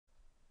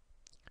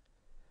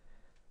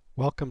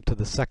Welcome to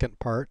the second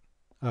part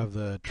of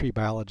the Tree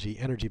Biology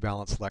Energy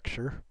Balance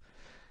lecture.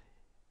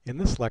 In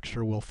this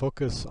lecture, we'll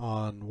focus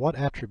on what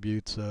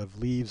attributes of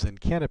leaves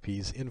and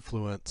canopies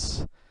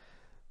influence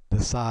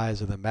the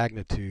size or the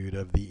magnitude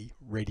of the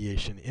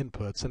radiation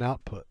inputs and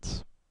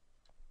outputs.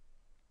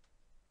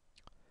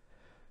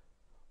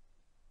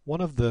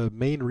 One of the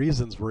main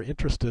reasons we're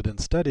interested in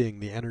studying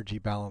the energy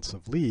balance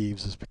of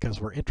leaves is because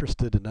we're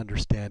interested in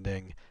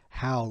understanding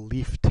how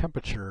leaf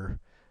temperature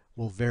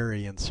will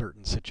vary in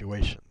certain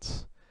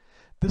situations.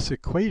 This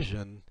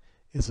equation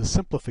is a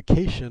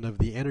simplification of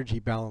the energy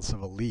balance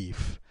of a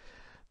leaf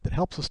that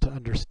helps us to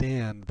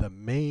understand the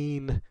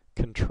main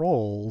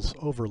controls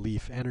over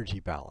leaf energy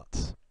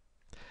balance.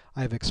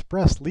 I've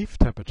expressed leaf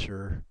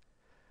temperature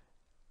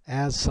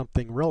as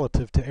something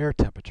relative to air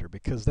temperature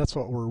because that's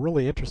what we're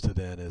really interested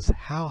in, is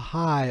how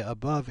high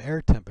above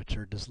air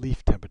temperature does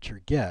leaf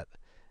temperature get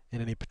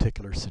in any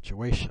particular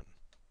situation.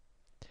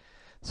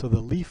 So the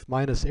leaf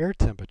minus air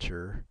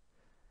temperature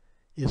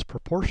is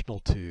proportional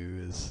to,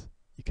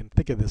 you can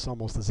think of this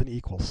almost as an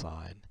equal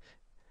sign,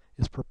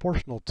 is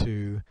proportional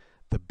to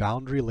the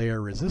boundary layer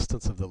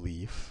resistance of the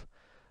leaf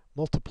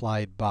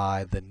multiplied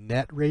by the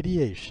net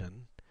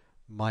radiation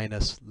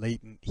minus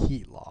latent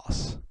heat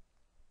loss.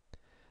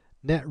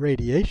 Net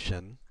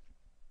radiation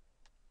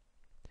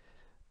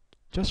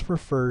just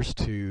refers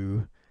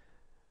to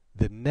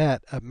the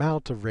net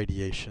amount of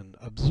radiation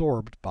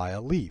absorbed by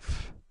a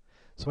leaf.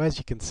 So as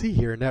you can see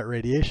here, net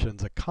radiation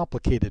is a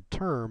complicated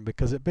term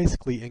because it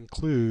basically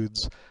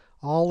includes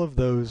all of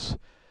those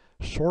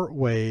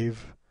shortwave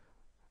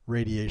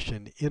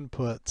radiation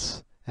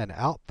inputs and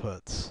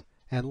outputs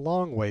and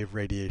long-wave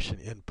radiation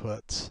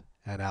inputs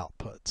and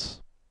outputs.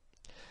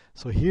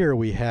 So here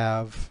we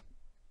have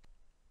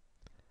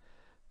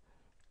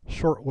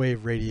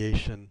shortwave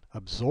radiation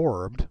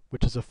absorbed,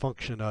 which is a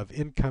function of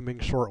incoming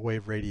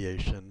shortwave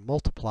radiation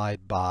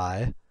multiplied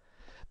by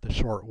the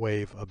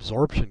shortwave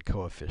absorption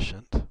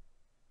coefficient,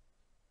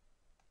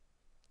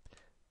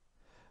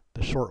 the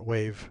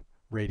shortwave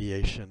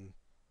radiation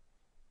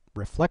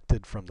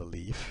reflected from the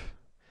leaf,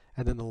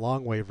 and then the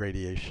long-wave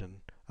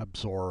radiation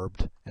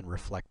absorbed and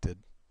reflected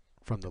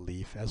from the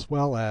leaf, as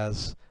well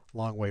as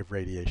long-wave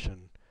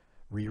radiation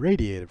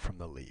re-radiated from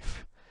the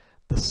leaf.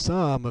 The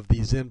sum of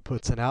these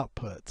inputs and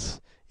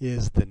outputs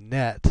is the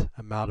net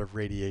amount of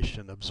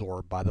radiation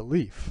absorbed by the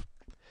leaf.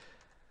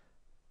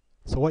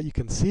 So what you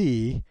can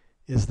see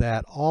is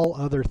that all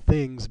other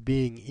things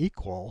being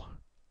equal,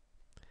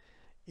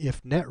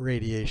 if net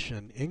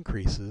radiation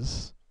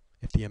increases,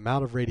 if the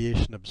amount of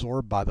radiation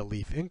absorbed by the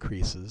leaf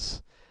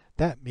increases,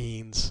 that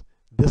means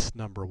this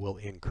number will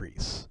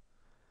increase.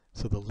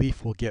 So the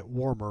leaf will get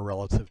warmer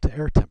relative to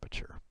air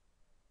temperature.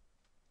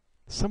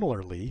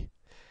 Similarly,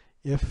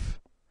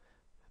 if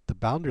the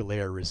boundary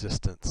layer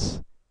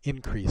resistance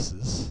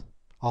increases,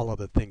 all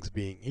other things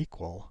being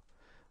equal,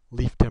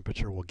 leaf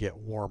temperature will get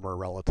warmer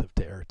relative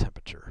to air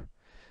temperature,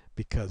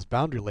 because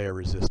boundary layer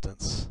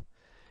resistance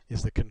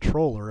is the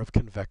controller of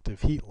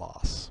convective heat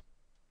loss.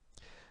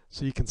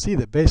 So you can see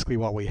that basically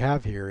what we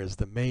have here is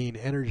the main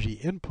energy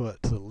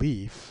input to the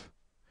leaf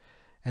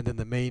and then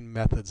the main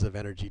methods of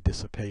energy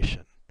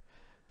dissipation.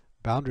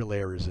 Boundary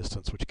layer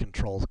resistance, which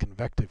controls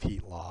convective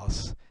heat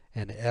loss,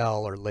 and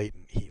L, or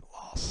latent heat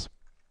loss.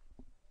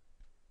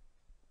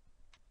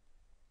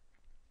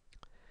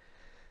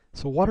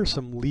 So what are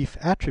some leaf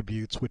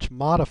attributes which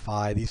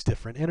modify these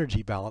different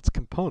energy balance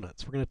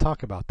components? We're going to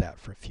talk about that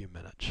for a few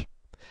minutes.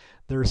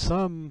 There are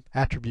some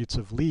attributes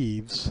of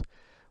leaves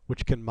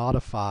which can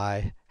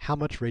modify how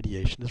much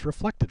radiation is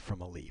reflected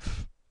from a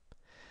leaf.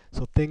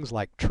 So things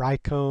like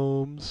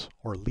trichomes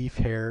or leaf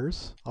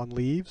hairs on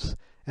leaves,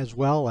 as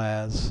well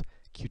as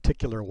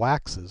cuticular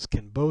waxes,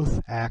 can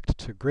both act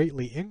to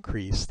greatly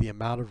increase the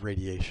amount of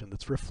radiation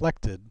that's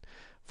reflected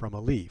from a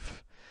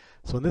leaf.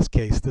 So in this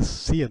case, this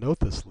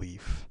ceanothus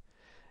leaf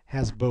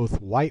has both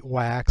white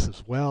wax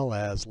as well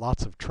as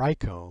lots of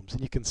trichomes,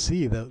 and you can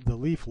see that the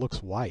leaf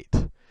looks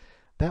white.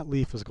 That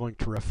leaf is going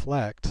to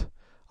reflect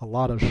a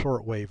lot of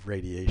shortwave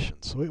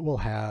radiation, so it will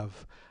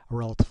have a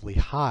relatively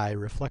high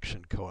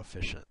reflection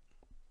coefficient.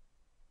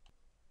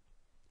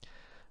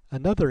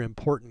 Another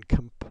important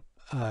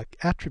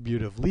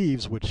attribute of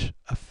leaves which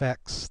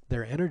affects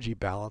their energy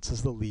balance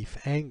is the leaf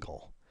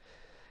angle.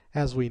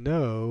 As we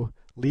know,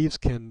 leaves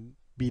can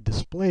be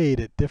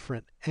displayed at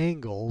different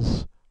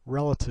angles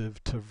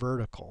relative to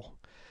vertical.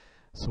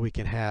 So we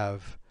can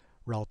have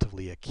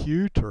relatively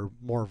acute or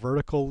more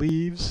vertical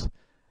leaves.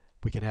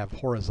 We can have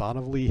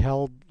horizontally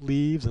held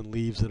leaves and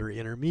leaves that are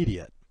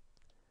intermediate.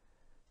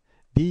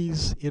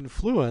 These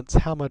influence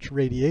how much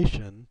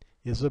radiation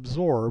is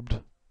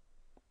absorbed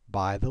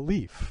by the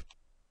leaf.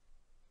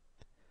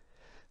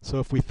 So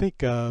if we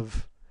think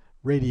of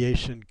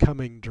radiation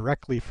coming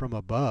directly from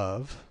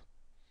above,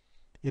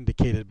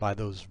 indicated by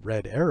those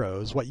red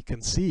arrows, what you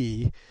can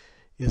see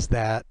is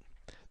that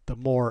the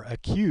more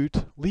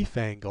acute leaf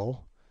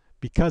angle,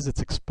 because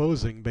it's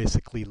exposing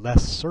basically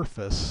less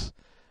surface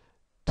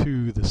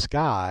to the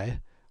sky,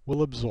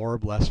 will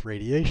absorb less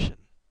radiation.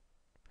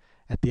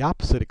 At the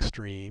opposite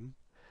extreme,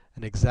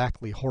 an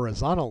exactly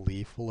horizontal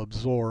leaf will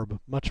absorb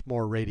much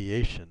more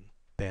radiation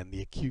than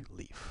the acute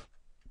leaf.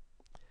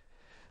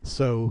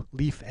 So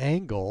leaf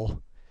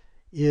angle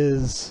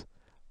is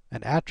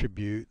an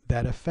attribute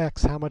that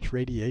affects how much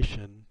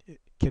radiation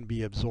can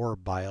be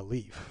absorbed by a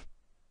leaf.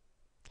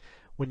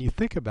 When you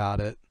think about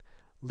it,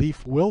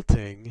 leaf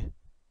wilting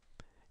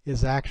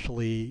is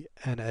actually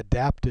an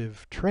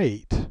adaptive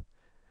trait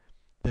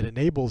that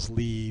enables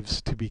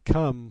leaves to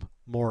become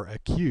more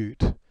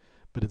acute,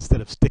 but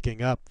instead of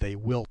sticking up, they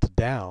wilt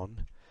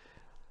down,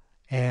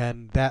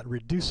 and that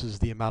reduces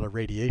the amount of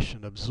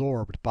radiation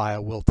absorbed by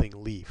a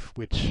wilting leaf,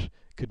 which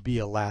could be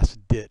a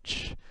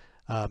last-ditch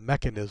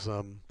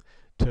mechanism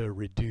to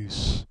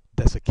reduce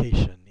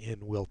desiccation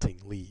in wilting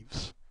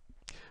leaves.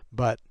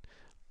 But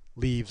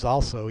leaves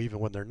also, even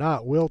when they're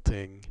not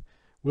wilting,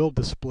 will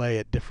display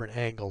at different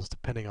angles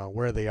depending on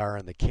where they are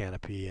in the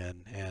canopy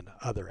and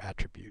other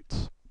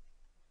attributes.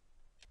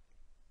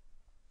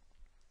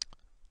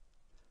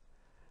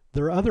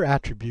 There are other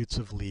attributes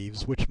of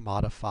leaves which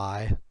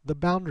modify the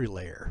boundary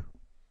layer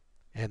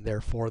and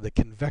therefore the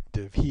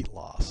convective heat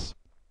loss.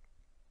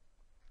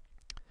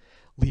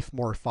 Leaf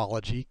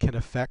morphology can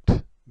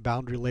affect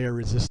boundary layer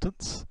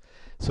resistance.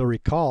 So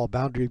recall,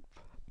 boundary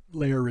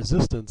layer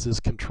resistance is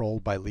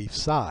controlled by leaf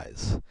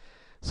size.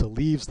 So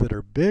leaves that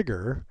are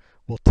bigger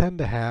will tend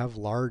to have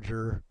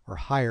larger or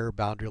higher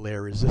boundary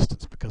layer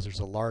resistance because there's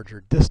a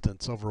larger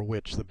distance over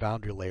which the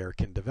boundary layer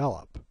can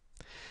develop.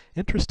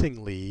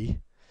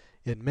 Interestingly,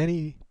 in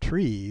many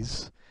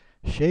trees,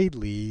 shade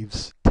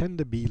leaves tend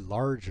to be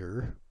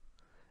larger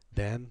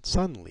than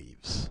sun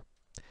leaves.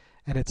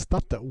 And it's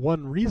thought that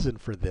one reason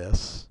for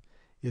this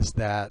is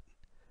that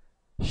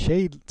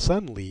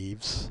sun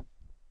leaves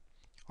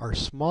are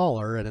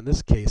smaller, and in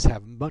this case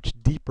have much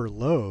deeper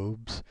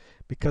lobes,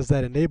 because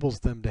that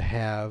enables them to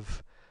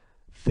have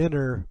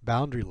thinner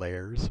boundary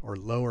layers or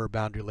lower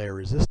boundary layer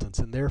resistance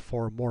and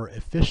therefore more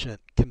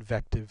efficient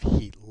convective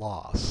heat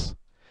loss.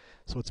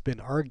 So it's been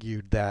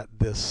argued that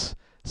this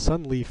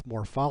sunleaf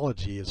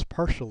morphology is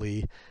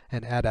partially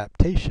an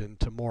adaptation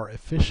to more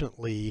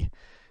efficiently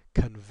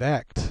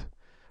convect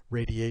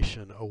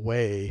radiation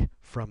away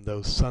from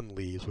those sun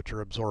leaves, which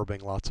are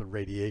absorbing lots of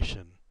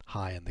radiation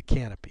high in the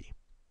canopy.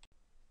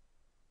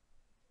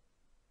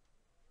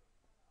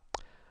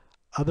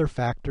 Other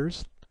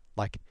factors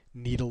like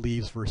needle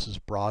leaves versus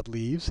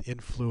broadleaves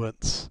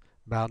influence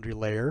boundary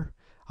layer.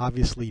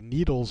 Obviously,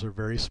 needles are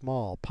very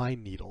small,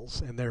 pine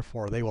needles, and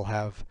therefore they will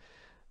have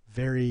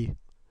very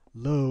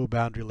low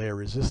boundary layer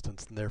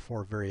resistance and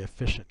therefore very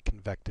efficient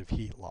convective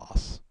heat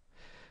loss.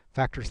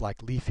 Factors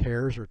like leaf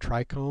hairs or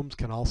trichomes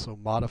can also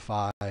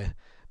modify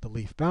the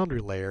leaf boundary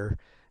layer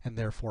and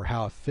therefore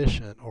how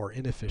efficient or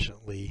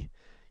inefficiently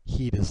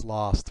heat is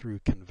lost through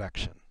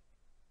convection.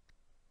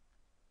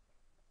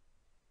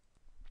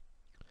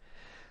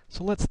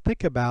 So let's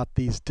think about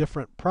these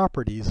different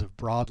properties of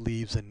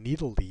broadleaves and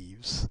needle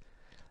leaves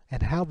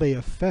and how they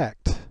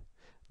affect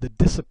the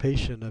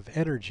dissipation of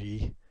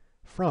energy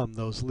from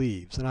those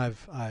leaves. And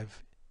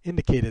I've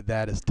indicated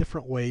that as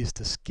different ways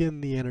to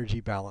skin the energy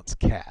balance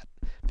cat.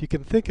 If you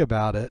can think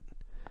about it,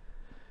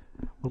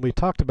 when we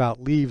talked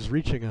about leaves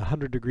reaching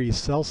 100 degrees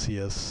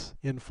Celsius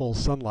in full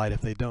sunlight if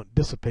they don't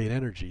dissipate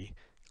energy,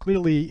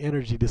 clearly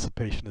energy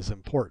dissipation is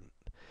important.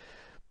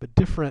 But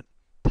different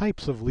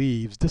types of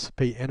leaves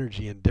dissipate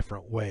energy in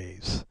different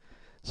ways.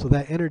 So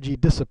that energy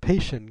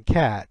dissipation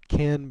cat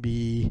can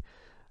be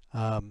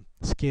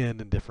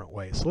skinned in different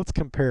ways. So let's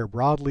compare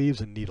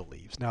broadleaves and needle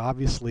leaves. Now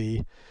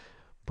obviously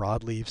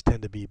broadleaves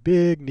tend to be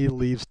big, needle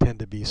leaves tend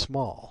to be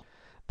small.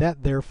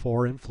 That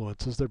therefore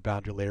influences their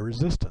boundary layer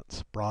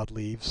resistance.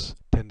 Broadleaves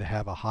tend to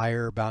have a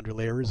higher boundary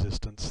layer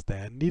resistance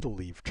than needle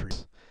leaf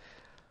trees.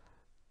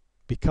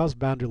 Because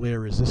boundary layer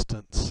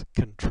resistance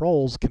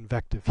controls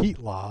convective heat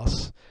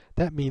loss,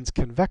 that means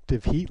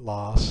convective heat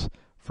loss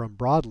from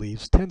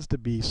broadleaves tends to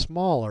be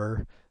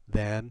smaller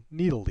than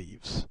needle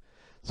leaves.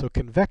 So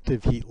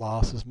convective heat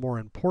loss is more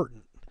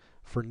important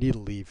for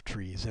needle leaf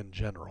trees in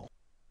general.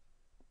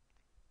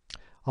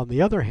 On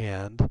the other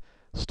hand,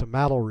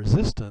 stomatal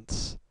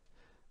resistance,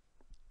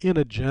 in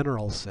a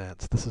general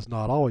sense, this is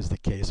not always the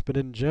case, but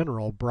in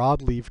general,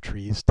 broadleaf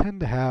trees tend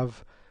to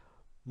have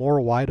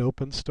more wide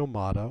open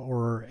stomata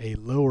or a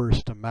lower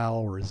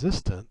stomatal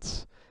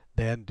resistance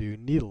than do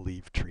needle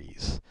leaf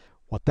trees.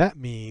 What that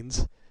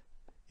means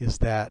is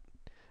that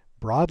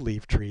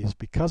broadleaf trees,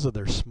 because of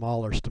their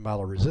smaller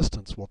stomatal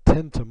resistance, will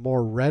tend to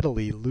more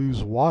readily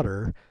lose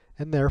water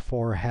and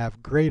therefore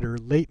have greater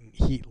latent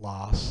heat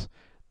loss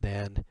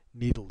than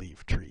needle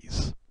leaf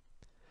trees.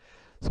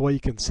 So what you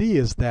can see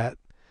is that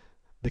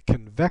the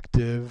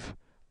convective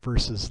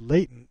versus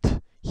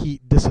latent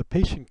heat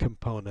dissipation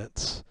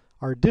components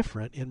are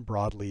different in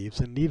broadleaves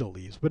and needle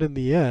leaves, but in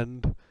the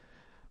end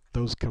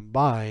those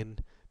combine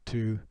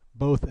to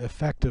both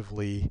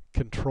effectively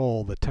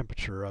control the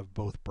temperature of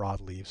both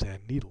broadleaves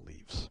and needle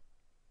leaves.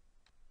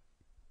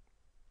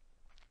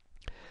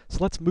 So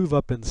let's move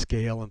up in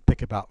scale and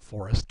think about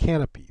forest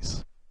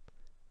canopies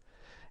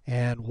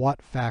and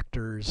what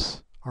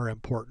factors are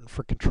important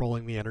for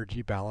controlling the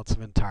energy balance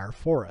of entire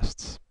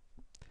forests.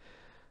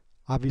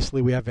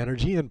 Obviously, we have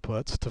energy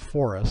inputs to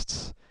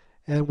forests,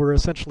 and we're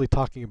essentially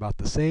talking about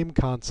the same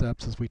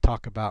concepts as we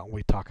talk about when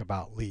we talk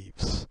about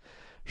leaves: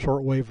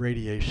 shortwave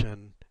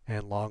radiation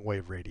and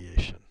long-wave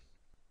radiation.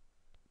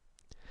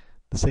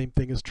 The same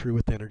thing is true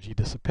with energy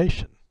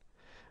dissipation.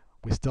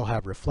 We still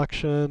have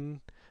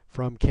reflection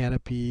from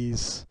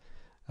canopies,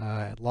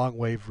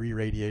 long-wave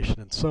re-radiation,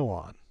 and so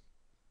on.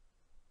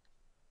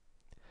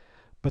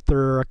 But there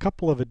are a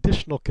couple of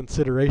additional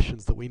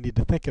considerations that we need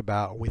to think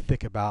about when we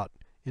think about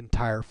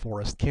entire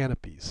forest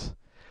canopies.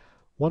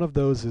 One of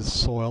those is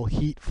soil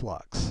heat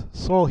flux.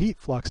 Soil heat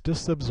flux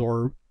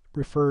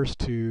refers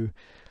to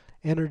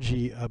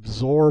energy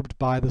absorbed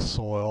by the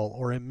soil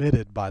or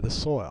emitted by the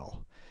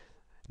soil.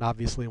 And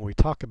obviously when we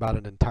talk about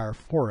an entire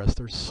forest,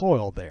 there's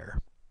soil there.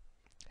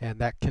 And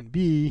that can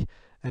be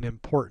an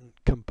important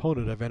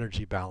component of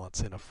energy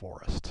balance in a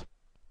forest.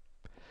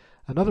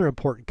 Another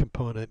important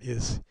component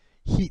is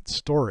heat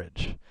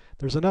storage.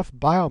 There's enough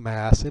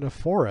biomass in a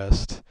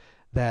forest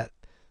that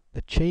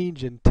the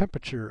change in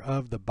temperature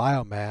of the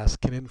biomass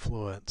can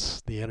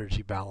influence the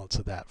energy balance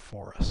of that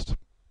forest.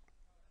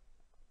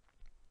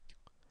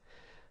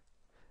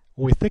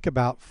 When we think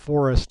about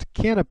forest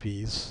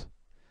canopies,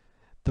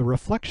 the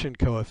reflection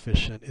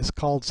coefficient is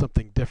called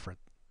something different.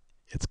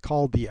 It's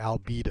called the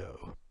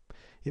albedo.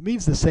 It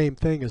means the same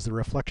thing as the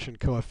reflection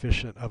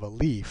coefficient of a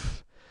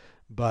leaf,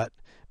 but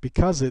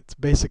because it's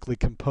basically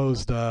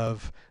composed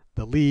of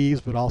the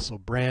leaves but also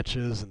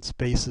branches and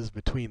spaces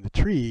between the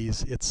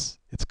trees, it's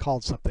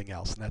called something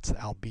else, and that's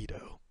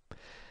albedo.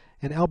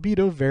 And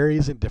albedo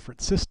varies in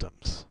different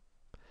systems.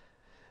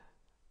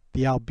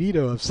 The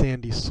albedo of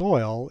sandy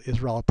soil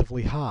is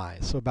relatively high,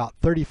 so about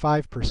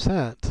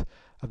 35%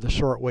 of the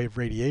shortwave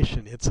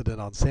radiation incident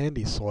on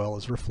sandy soil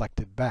is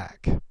reflected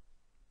back.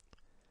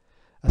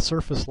 A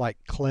surface like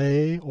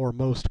clay or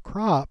most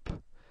crop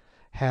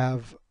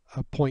have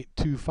a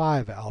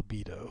 0.25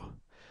 albedo,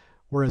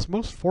 whereas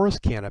most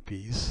forest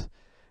canopies,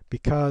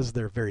 because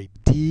they're very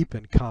deep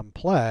and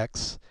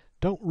complex,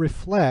 don't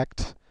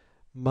reflect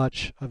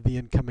much of the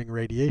incoming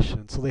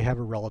radiation, so they have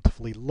a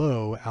relatively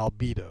low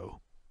albedo.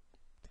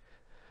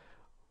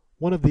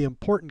 One of the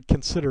important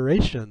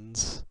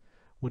considerations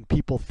when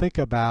people think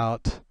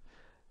about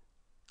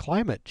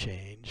climate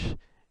change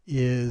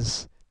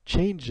is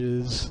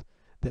changes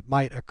that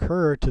might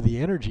occur to the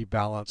energy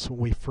balance when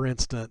we, for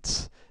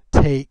instance,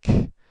 take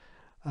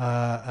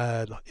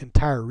an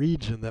entire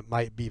region that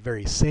might be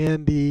very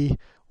sandy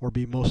or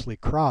be mostly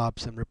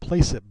crops and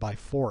replace it by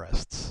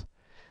forests.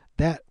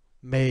 That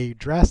may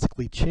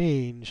drastically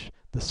change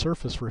the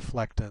surface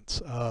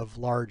reflectance of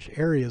large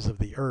areas of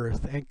the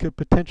Earth and could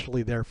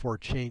potentially therefore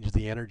change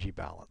the energy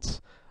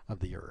balance of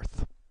the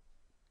Earth.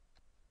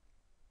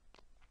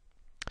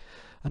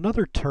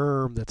 Another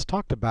term that's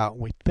talked about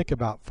when we think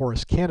about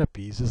forest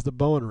canopies is the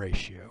Bowen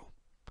ratio.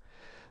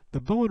 The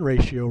Bowen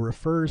ratio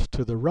refers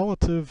to the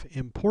relative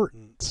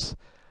importance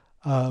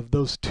of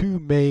those two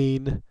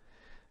main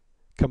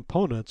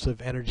components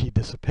of energy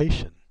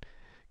dissipation: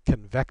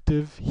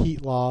 convective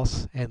heat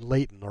loss and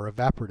latent or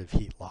evaporative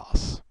heat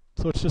loss.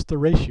 So it's just the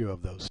ratio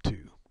of those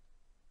two.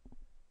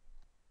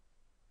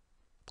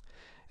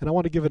 And I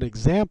want to give an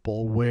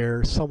example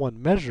where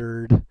someone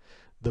measured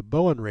the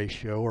Bowen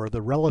ratio, or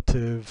the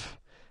relative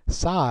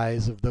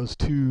size of those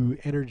two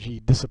energy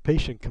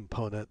dissipation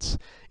components,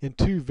 in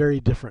two very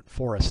different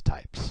forest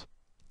types.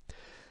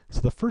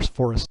 So the first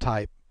forest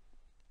type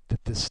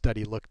that this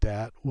study looked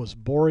at was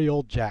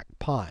boreal jack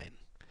pine.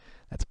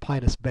 That's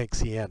Pinus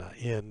banksiana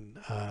in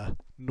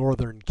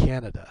northern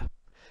Canada.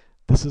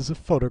 This is a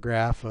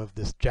photograph of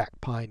this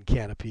jack pine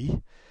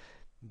canopy.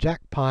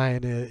 Jack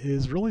pine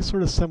is really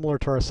sort of similar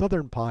to our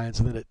southern pines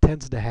in that it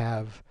tends to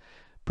have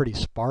pretty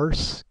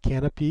sparse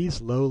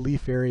canopies, low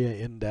leaf area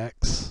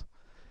index,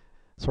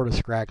 sort of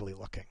scraggly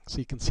looking. So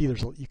you can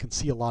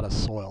see a lot of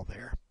soil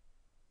there.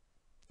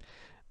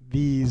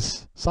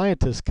 These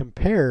scientists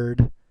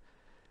compared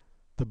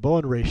the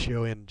Bowen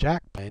ratio in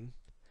jack pine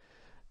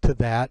to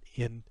that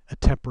in a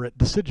temperate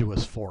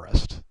deciduous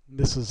forest.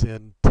 This is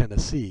in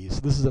Tennessee.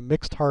 So this is a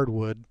mixed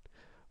hardwood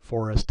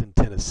forest in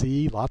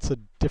Tennessee. Lots of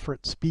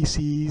different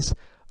species: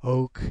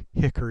 oak,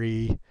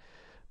 hickory,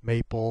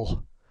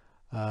 maple,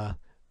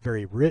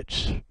 very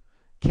rich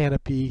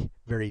canopy,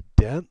 very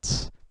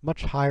dense,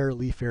 much higher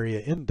leaf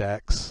area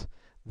index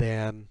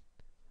than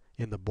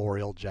in the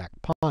boreal jack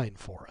pine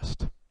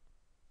forest.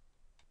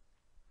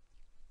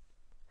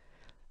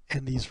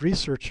 And these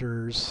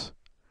researchers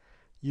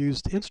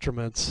used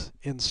instruments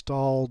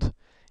installed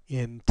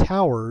in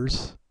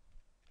towers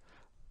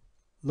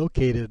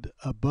located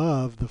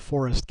above the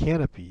forest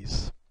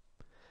canopies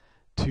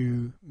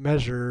to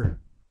measure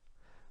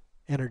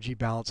energy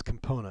balance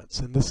components.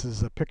 And this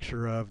is a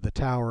picture of the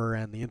tower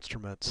and the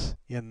instruments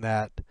in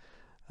that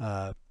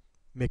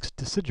mixed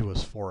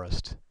deciduous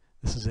forest.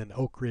 This is in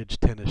Oak Ridge,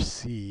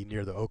 Tennessee,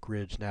 near the Oak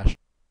Ridge National.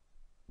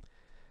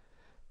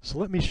 So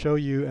let me show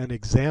you an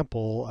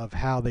example of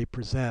how they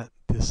present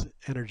this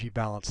energy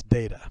balance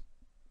data.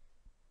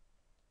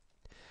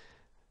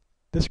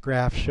 This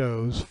graph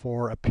shows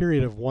for a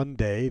period of one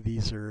day,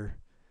 this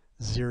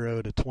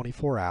 0 to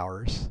 24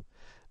 hours.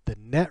 The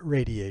net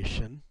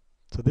radiation,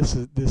 so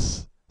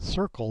this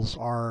circles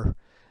are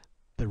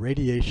the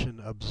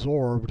radiation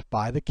absorbed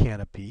by the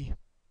canopy.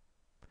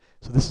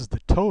 So this is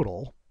the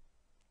total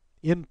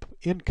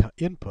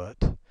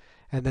input,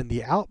 and then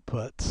the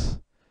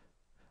outputs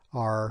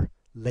are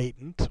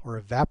latent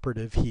or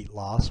evaporative heat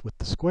loss with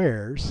the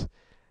squares,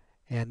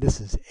 and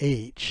this is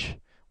H,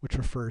 which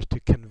refers to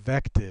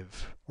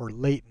convective or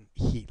latent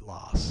heat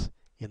loss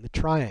in the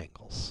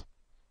triangles.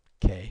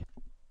 Okay.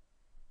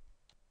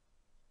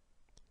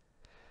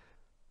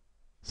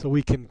 So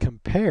we can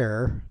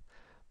compare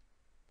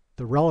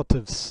the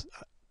relatives,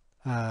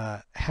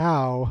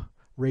 how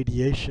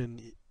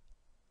radiation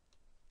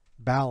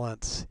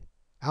balance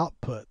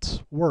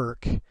outputs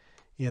work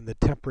in the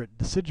temperate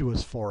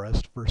deciduous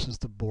forest versus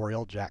the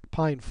boreal jack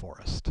pine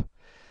forest.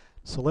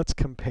 So let's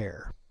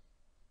compare.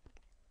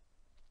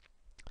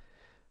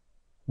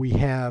 We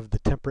have the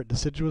temperate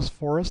deciduous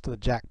forest and the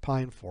jack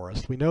pine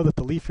forest. We know that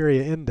the leaf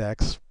area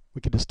index,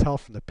 we can just tell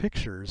from the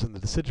pictures, in the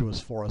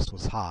deciduous forest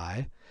was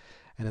high,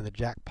 and in the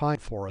jack pine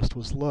forest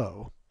was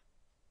low.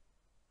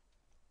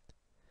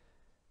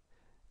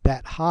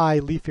 That high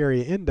leaf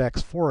area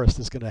index forest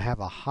is going to have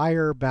a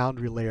higher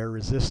boundary layer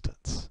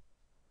resistance,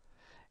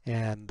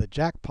 and the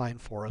jack pine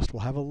forest will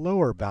have a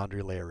lower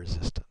boundary layer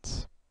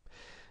resistance.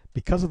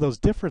 Because of those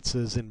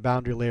differences in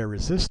boundary layer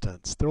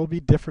resistance, there will be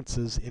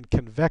differences in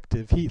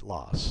convective heat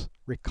loss.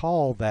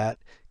 Recall that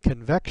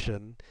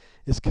convection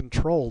is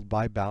controlled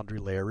by boundary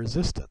layer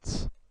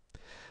resistance.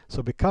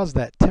 So because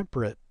that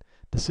temperate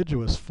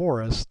deciduous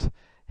forest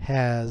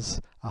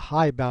has a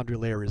high boundary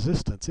layer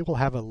resistance, it will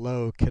have a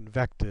low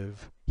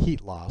convective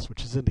heat loss,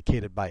 which is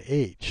indicated by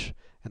H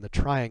and the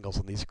triangles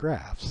in these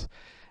graphs.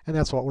 And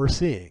that's what we're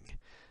seeing.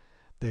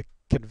 The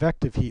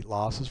convective heat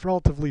loss is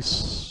relatively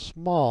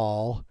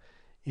small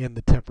in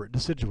the temperate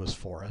deciduous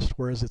forest,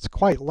 whereas it's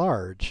quite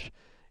large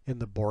in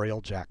the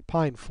boreal jack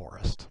pine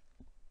forest.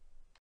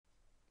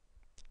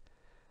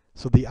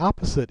 So the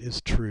opposite is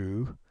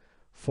true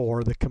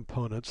for the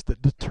components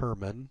that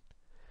determine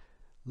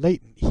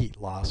latent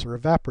heat loss or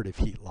evaporative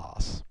heat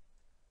loss.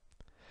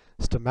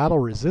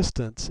 Stomatal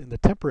resistance in the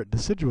temperate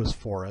deciduous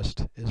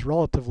forest is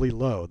relatively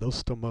low.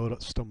 Those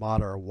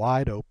stomata are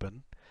wide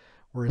open,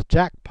 whereas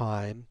jack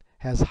pine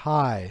has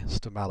high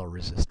stomatal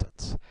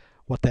resistance.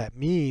 What that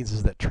means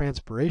is that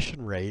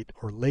transpiration rate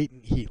or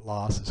latent heat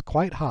loss is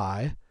quite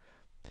high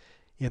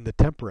in the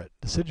temperate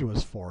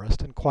deciduous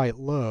forest and quite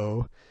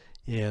low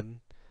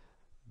in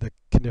the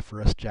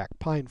coniferous jack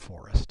pine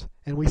forest.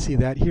 And we see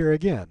that here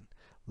again.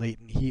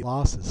 Latent heat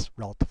loss is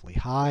relatively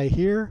high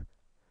here,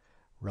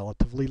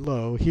 relatively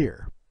low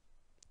here.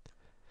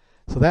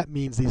 So that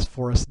means these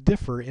forests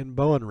differ in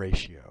Bowen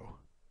ratio.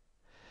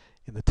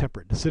 In the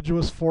temperate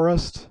deciduous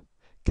forest,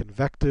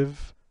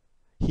 convective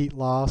heat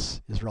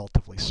loss is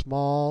relatively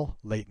small,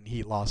 latent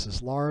heat loss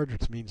is large,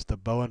 which means the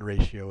Bowen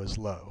ratio is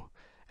low.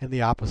 And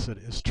the opposite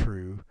is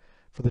true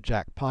for the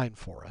jack pine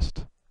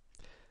forest.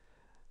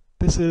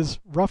 This is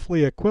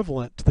roughly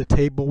equivalent to the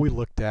table we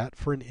looked at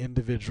for an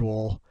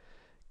individual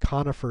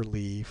conifer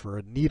leaf or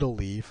a needle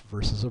leaf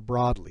versus a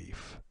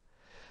broadleaf.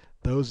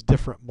 Those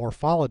different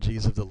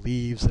morphologies of the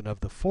leaves and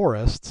of the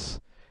forests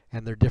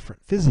and their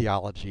different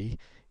physiology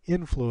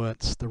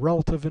influence the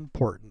relative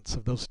importance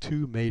of those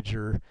two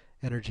major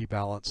energy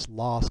balance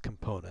loss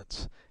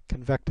components,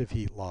 convective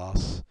heat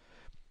loss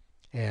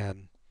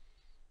and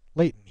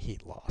latent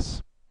heat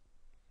loss.